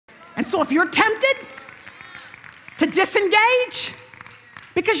And so if you're tempted to disengage,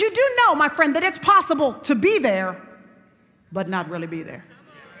 because you do know, my friend, that it's possible to be there, but not really be there.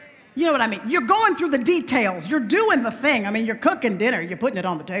 You know what I mean? You're going through the details. You're doing the thing. I mean, you're cooking dinner. You're putting it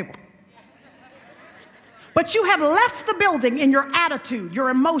on the table. But you have left the building in your attitude, your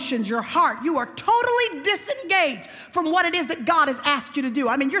emotions, your heart. You are totally disengaged from what it is that God has asked you to do.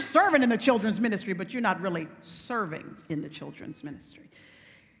 I mean, you're serving in the children's ministry, but you're not really serving in the children's ministry.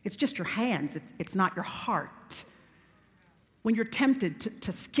 It's just your hands. It's not your heart. When you're tempted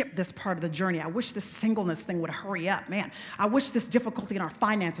to skip this part of the journey, I wish this singleness thing would hurry up, man. I wish this difficulty in our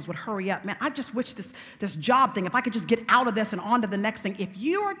finances would hurry up, man. I just wish this job thing, if I could just get out of this and on to the next thing. If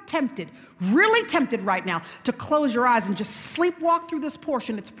you are tempted, really tempted right now, to close your eyes and just sleepwalk through this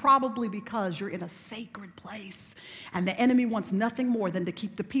portion, it's probably because you're in a sacred place. And the enemy wants nothing more than to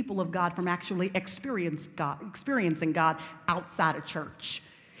keep the people of God from actually experiencing God outside of church.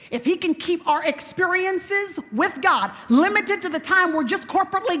 If he can keep our experiences with God limited to the time we're just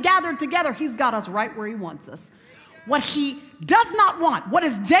corporately gathered together, he's got us right where he wants us. What he does not want, what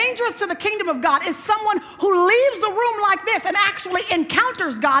is dangerous to the kingdom of God, is someone who leaves the room like this and actually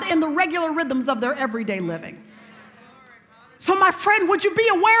encounters God in the regular rhythms of their everyday living. So my friend, would you be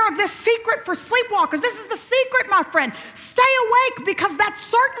aware of this secret for sleepwalkers? This is the secret, my friend. Stay awake, because that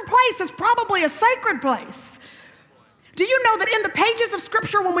certain place is probably a sacred place. Do you know that in the pages of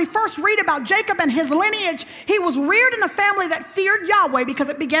Scripture, when we first read about Jacob and his lineage, he was reared in a family that feared Yahweh because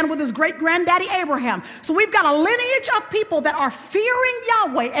it began with his great-granddaddy Abraham. So we've got a lineage of people that are fearing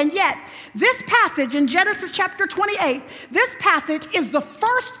Yahweh, and yet this passage in Genesis chapter 28, this passage is the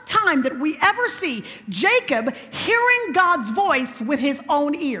first time that we ever see Jacob hearing God's voice with his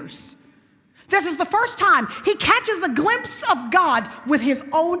own ears. This is the first time he catches a glimpse of God with his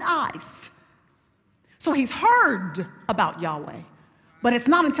own eyes. So he's heard about Yahweh, but it's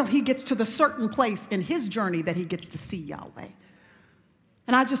not until he gets to the certain place in his journey that he gets to see Yahweh.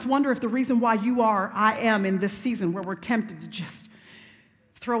 And I just wonder if the reason why I am in this season where we're tempted to just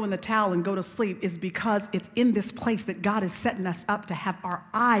throw in the towel and go to sleep is because it's in this place that God is setting us up to have our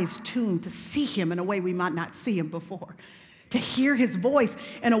eyes tuned to see him in a way we might not see him before, to hear his voice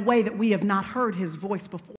in a way that we have not heard his voice before.